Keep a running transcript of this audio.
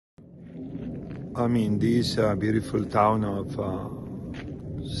I'm in this beautiful town of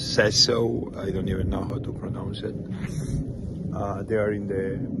Seso. I don't even know how to pronounce it. They are in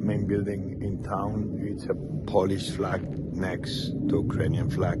the main building in town. It's a Polish flag next to Ukrainian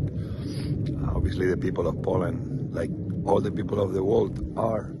flag. Obviously, the people of Poland, like all the people of the world,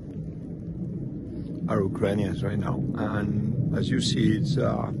 are Ukrainians right now. And as you see, it's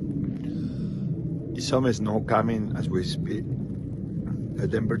some snow coming as we speak. The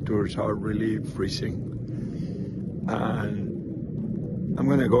temperatures are really freezing, and I'm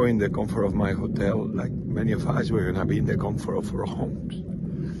gonna go in the comfort of my hotel. Like many of us, we're gonna be in the comfort of our homes.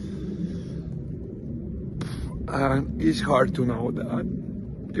 And it's hard to know that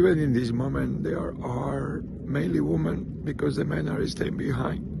even in this moment there are mainly women, because the men are staying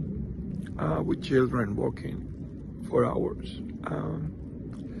behind with children walking for hours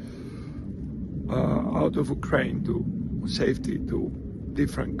out of Ukraine to safety to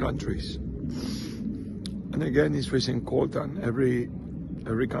different countries. And again, it's freezing cold, and every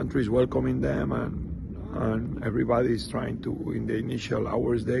country is welcoming them, and everybody is trying to, in the initial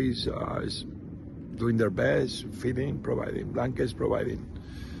hours, days, is doing their best, feeding, providing blankets, providing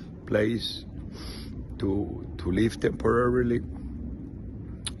place to live temporarily.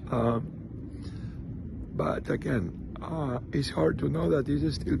 But again, it's hard to know that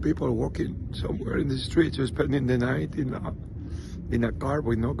there's still people walking somewhere in the streets, or spending the night in a car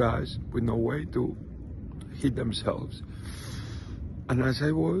with no gas, with no way to heat themselves. And as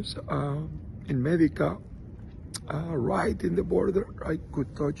I was in Medica, right in the border, I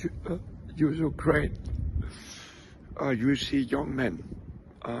could touch Ukraine. You see young men.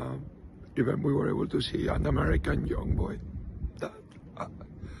 Even we were able to see an American young boy that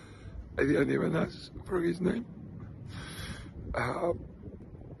I didn't even ask for his name.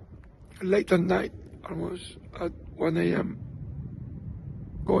 Late at night, almost at 1 a.m.,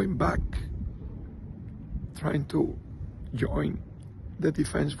 going back, trying to join the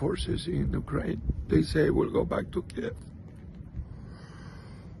defense forces in Ukraine. They say we'll go back to Kiev.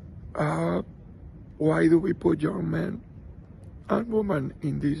 Why do we put young men and women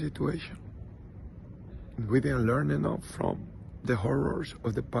in this situation? We didn't learn enough from the horrors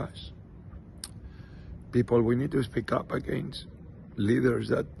of the past. People, we need to speak up against leaders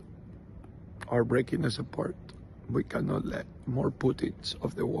that are breaking us apart. We cannot let more Putins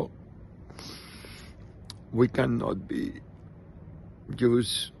of the world. We cannot be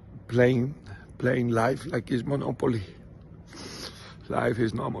just playing life like it's Monopoly. Life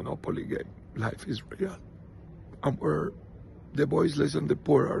is not a Monopoly game. Life is real. And where the voiceless and the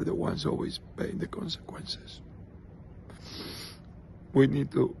poor are the ones always paying the consequences. We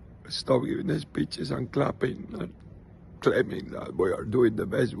need to stop giving speeches and clapping and claiming that we are doing the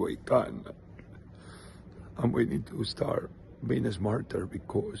best we can. And we need to start being smarter,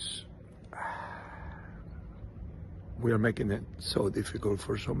 because we are making it so difficult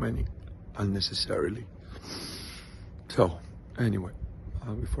for so many unnecessarily. So, anyway,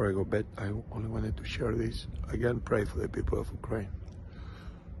 before I go to bed, I only wanted to share this. Again, pray for the people of Ukraine.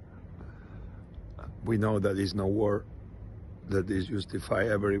 We know that there's no war that is justified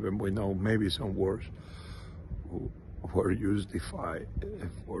ever. Even we know maybe some wars were justified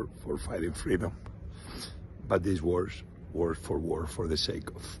for fighting freedom. But these wars were for the sake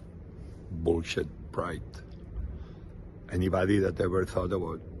of bullshit pride. Anybody that ever thought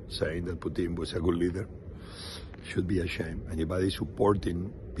about saying that Putin was a good leader should be ashamed. Anybody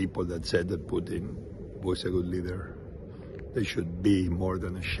supporting people that said that Putin was a good leader, they should be more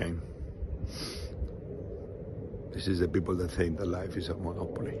than ashamed. This is the people that think that life is a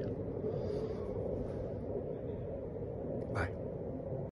monopoly.